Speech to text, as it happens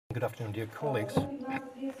Good afternoon, dear colleagues.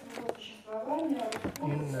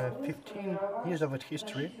 In 15 years of its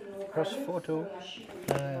history, ROSPHOTO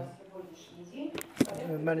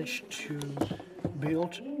managed to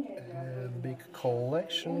build a big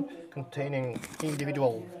collection containing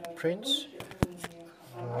individual prints,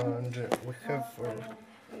 and we have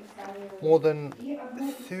more than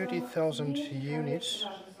 30,000 units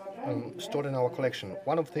stored in our collection.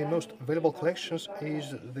 One of the most valuable collections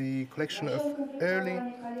is the collection of early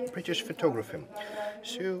British photography.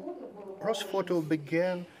 So ROSPHOTO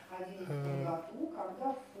began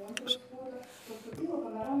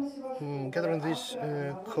gathering this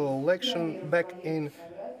collection back in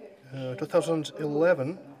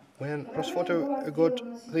 2011, when ROSPHOTO got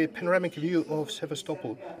the panoramic view of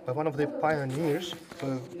Sevastopol by one of the pioneers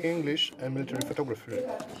of English and military photography,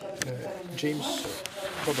 James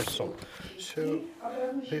Robertson. So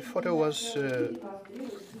the photo was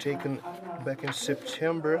taken back in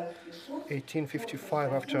September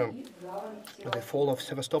 1855 after the fall of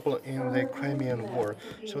Sevastopol in the Crimean War.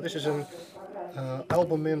 So this is an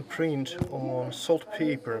albumin print on salt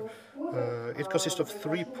paper. It consists of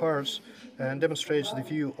 3 parts and demonstrates the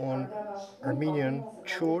view on Armenian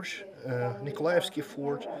Church, Nikolaevsky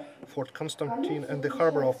Fort, Fort Constantine, and the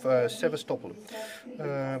harbor of Sevastopol.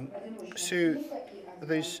 So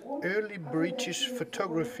this early British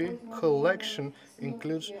photography collection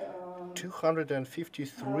includes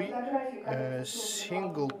 253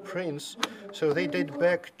 single prints, so they date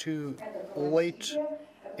back to late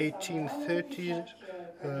 1830s,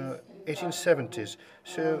 1870s.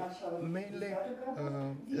 So mainly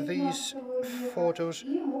these photos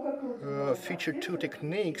feature 2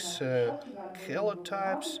 techniques, color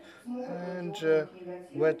types and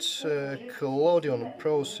wet collodion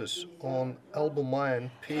process on albumin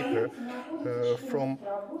paper from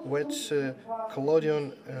wet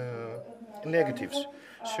collodion negatives.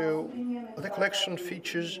 So the collection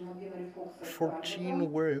features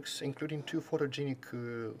 14 works, including 2 photogenic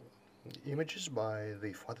images by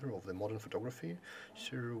the father of the modern photography,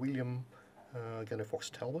 Sir William Henry Fox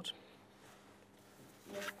Talbot.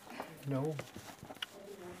 No,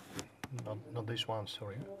 not this one,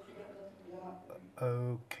 sorry.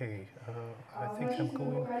 Okay, I think I'm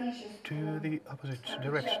going to the opposite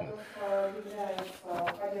direction.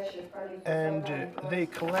 And the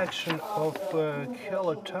collection of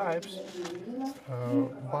color types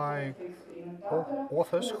by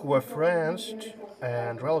authors who were friends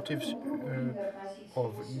and relatives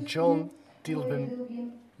of John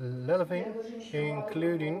Dilben Lelvin,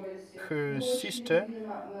 including her sister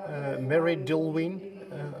Mary Dilwyn,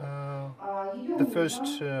 the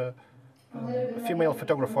first female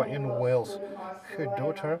photographer in Wales, her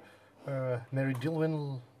daughter Mary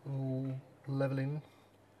Dilwyn Llewellyn,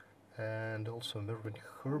 and also Mervyn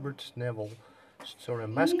Herbert Neville, sorry,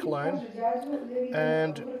 masculine,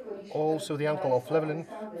 and also the uncle of Llewellyn,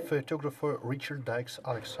 photographer Richard Dykes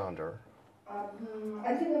Alexander.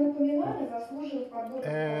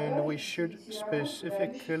 And we should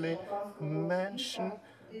specifically mention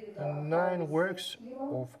 9 works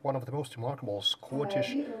of one of the most remarkable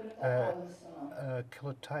Scottish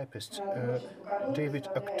color typists, David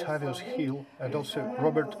Octavius Hill, and also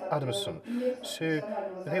Robert Adamson. So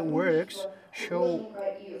their works show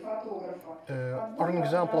are an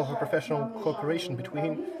example of a professional cooperation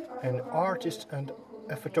between an artist and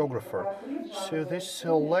a photographer. So these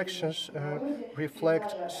selections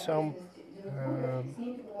reflect some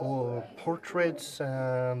portraits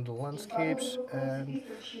and landscapes and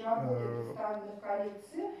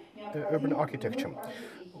urban architecture.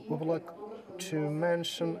 We would like to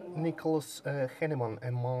mention Nicholas Henneman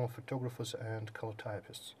among photographers and color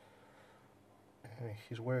typists.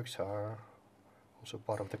 His works are also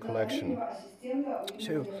part of the collection.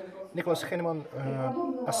 So Nicholas Henneman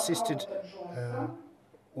assisted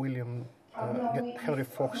William Henry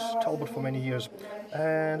Fox Talbot for many years,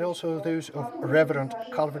 and also those of Reverend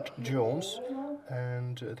Calvert Jones,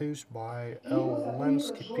 and those by a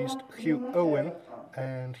landscapist Hugh Owen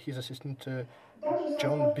and his assistant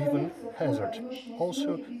John Bevan Hazard.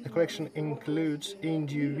 Also, the collection includes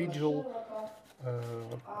individual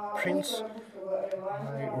prints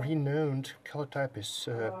by renowned color typists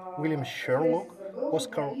William Sherlock,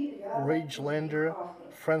 Oscar Ragelander,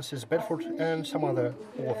 Francis Bedford, and some other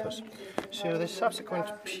authors. So the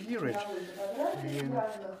subsequent period in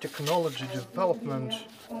technology development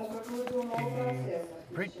in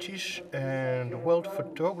British and world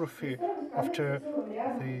photography after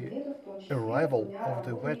the arrival of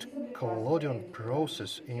the wet collodion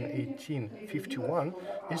process in 1851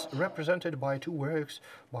 is represented by two works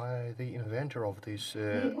by the inventor of this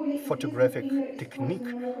photographic technique,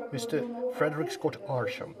 Mr. Frederick Scott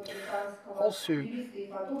Archer. Also, a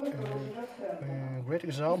great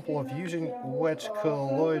example of using wet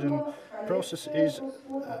colloidal process is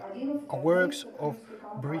works of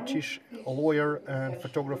British lawyer and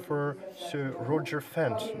photographer Sir Roger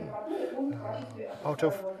Fenton. Out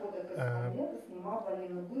of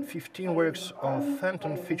 15 works of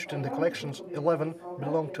Fenton featured in the collections, 11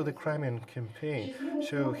 belonged to the Crimean campaign.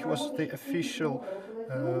 So he was the official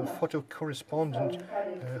photo correspondent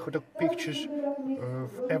who took pictures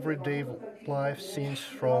of everyday life scenes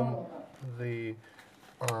from the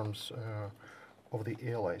arms of the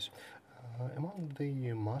Allies. Among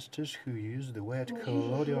the masters who used the wet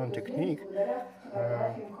collodion technique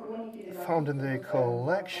found in the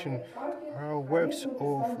collection are works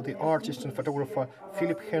of the artist and photographer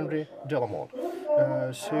Philip Henry Delamont.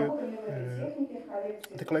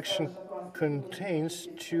 The collection contains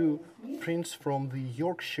two prints from the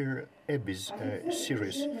Yorkshire Abbeys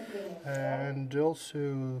series, and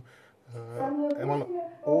also among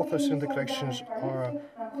authors in the collections are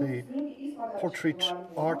the portrait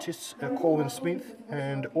artists Colvin Smith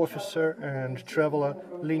and officer and traveler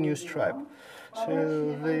Linus Tribe.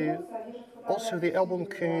 Also the album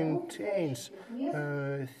contains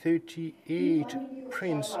 38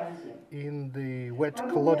 prints in the wet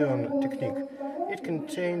collodion technique. It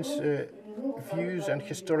contains views and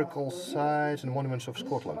historical sites and monuments of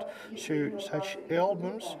Scotland. So such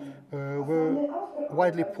albums were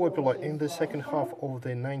widely popular in the second half of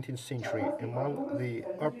the 19th century among the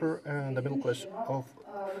upper and the middle class of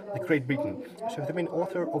the Great Britain. So the main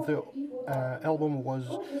author of the album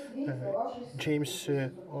was James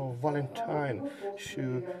Valentine,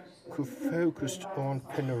 who focused on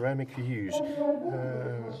panoramic views.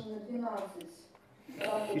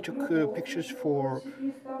 He took pictures for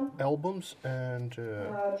albums and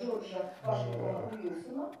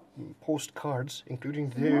postcards, including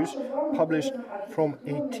those published from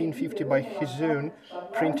 1850 by his own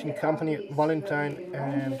printing company, Valentine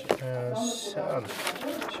and Sons.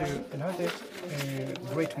 So another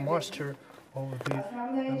great master of the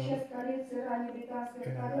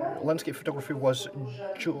landscape photography was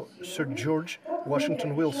Sir George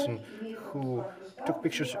Washington Wilson, who took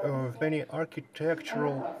pictures of many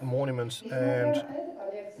architectural monuments and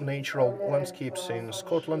natural landscapes in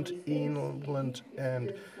Scotland, England,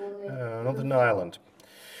 and Northern Ireland.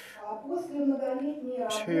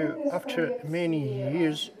 So, after many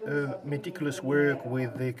years of meticulous work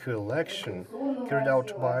with the collection carried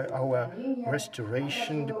out by our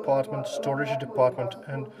restoration department, storage department,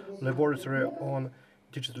 and laboratory on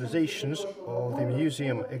digitalizations of the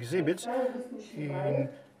museum exhibits, in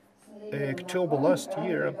October last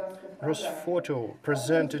year, ROSPHOTO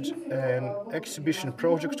presented an exhibition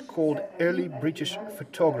project called Early British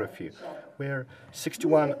Photography, where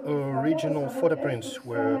 61 original photoprints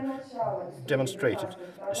were demonstrated.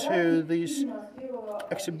 So this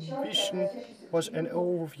exhibition was an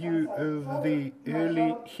overview of the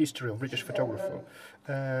early history of British photography,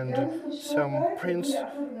 and some prints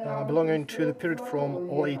belonging to the period from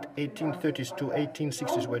late 1830s to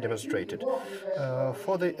 1860s were demonstrated.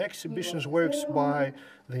 For the exhibition's works by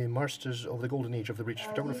the masters of the golden age of the British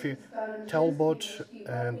photography, Talbot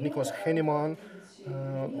and Nicholas Henneman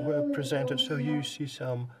were presented, so you see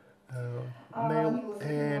some male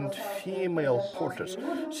and female portraits.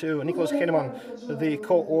 So Nicholas Henneman, the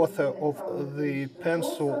co-author of The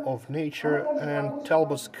Pencil of Nature, and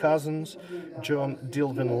Talbot's cousins, John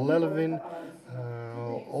Dilwyn Lelvin,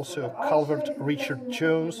 also Calvert Richard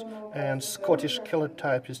Jones, and Scottish colour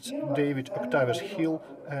typists David Octavius Hill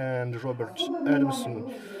and Robert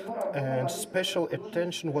Adamson. And special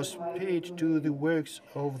attention was paid to the works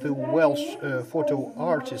of the Welsh photo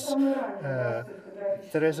artists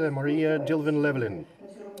Teresa Maria Dilwyn Lelvin.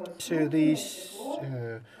 So the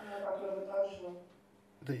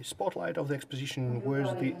spotlight of the exposition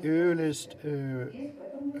was the earliest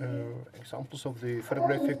examples of the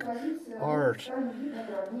photographic art,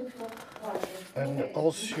 and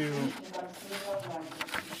also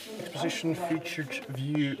exposition featured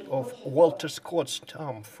view of Walter Scott's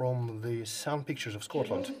tomb from the Sun Pictures of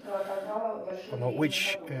Scotland,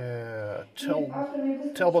 which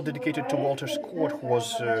Talbot dedicated to Walter Scott, who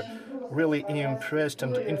was really impressed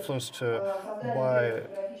and influenced by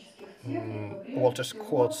Walter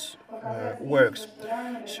Scott's works.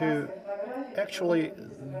 So Actually,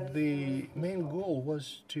 the main goal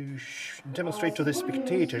was to demonstrate to the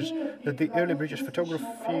spectators that the early British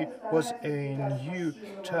photography was a new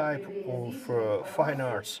type of fine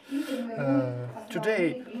arts.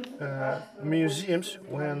 Today, museums,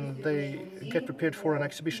 when they get prepared for an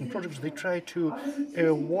exhibition project, they try to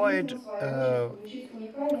avoid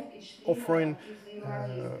offering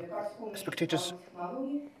spectators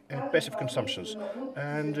passive consumptions,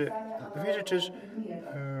 and visitors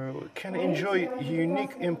can enjoy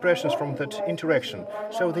unique impressions from that interaction.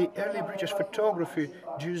 So the early British photography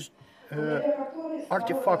used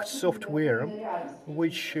artifact software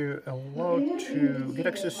which allowed to get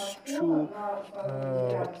access to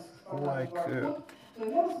uh, like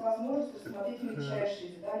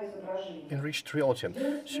enriched reality.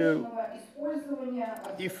 So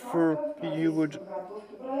if you would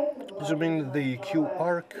zoom in the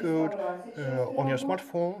QR code on your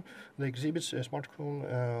smartphone, the exhibits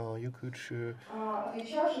smartphone, you could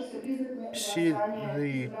see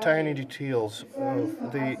the tiny details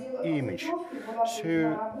of the image.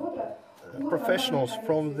 So professionals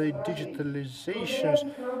from the digitalizations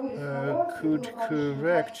could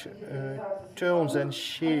correct tones and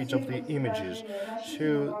shades of the images.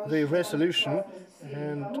 So the resolution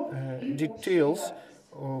and details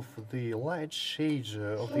of the light shades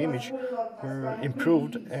of the image were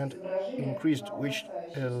improved and increased, which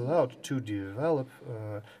allowed to develop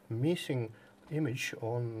missing image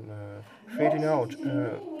on fading out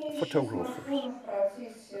photographers.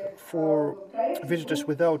 For visitors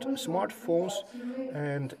without smartphones,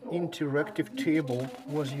 and interactive table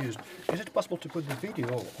was used. Is it possible to put the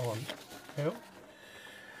video on? No?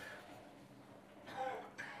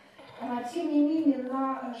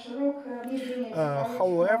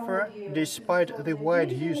 However, despite the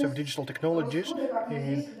wide use of digital technologies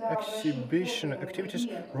in exhibition activities,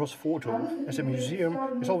 ROSPHOTO, as a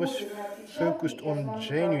museum, is always focused on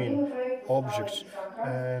genuine objects,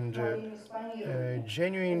 and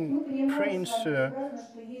genuine prints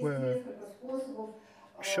were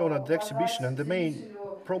shown at the exhibition, and the main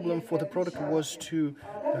problem for the product was to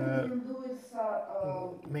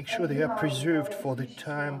make sure they are preserved for the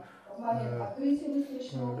time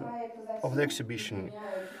of the exhibition.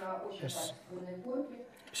 Yes.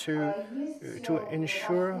 So, to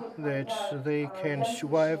ensure that they can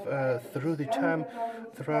survive through the time,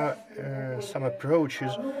 there are some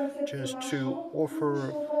approaches just to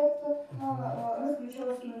offer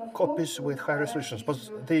copies with high resolutions. But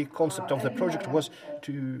the concept of the project was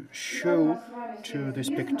to show to the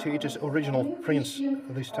spectators original prints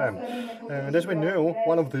this time. And as we know,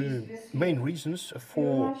 one of the main reasons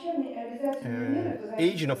for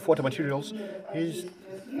aging of photo materials is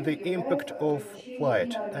the impact of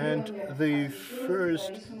light. And the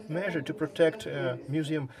first measure to protect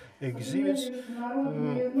museum exhibits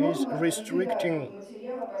is restricting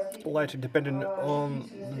light dependent on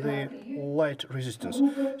the light resistance.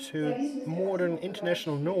 So modern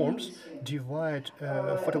international norms divide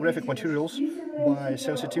photographic materials by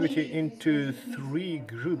sensitivity into three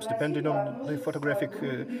groups depending on the photographic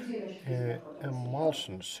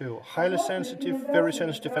emulsion. So highly sensitive, very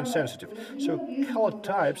sensitive, and sensitive. So color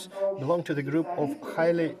types belong to the group of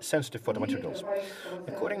highly sensitive photomaterials.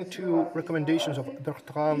 According to recommendations of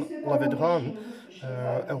Bertrand Lavedran,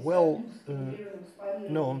 a well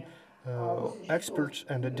known expert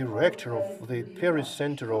and a director of the Paris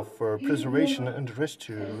Center of Preservation and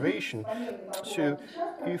Restoration. So,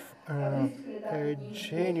 if a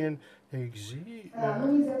genuine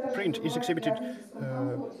print is exhibited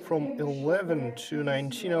from 11 to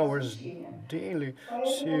 19 hours daily,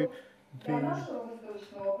 so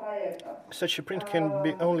such a print can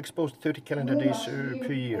be only exposed 30 calendar days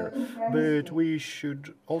per year. But we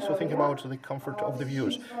should also think about the comfort of the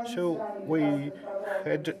viewers. So we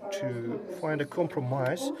had to find a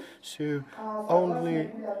compromise. So only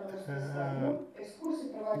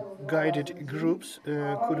guided groups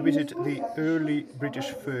could visit the early British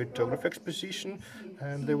photography exposition,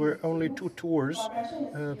 and there were only 2 tours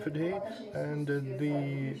per day, and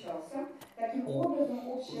the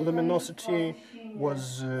luminosity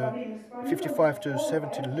was 55 to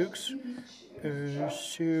 70 lux.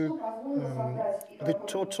 So the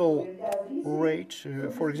total rate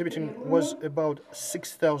for exhibiting was about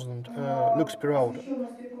 6,000 lux per hour,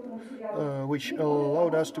 which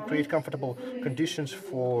allowed us to create comfortable conditions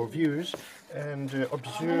for viewers and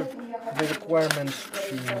observe the requirements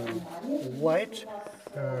to light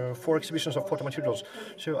for exhibitions of photomaterials.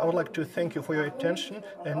 So I would like to thank you for your attention,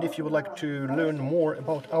 and if you would like to learn more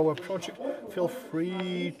about our project, feel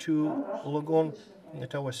free to log on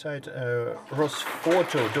at our site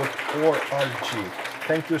rosphoto.org.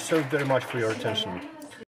 Thank you so very much for your attention.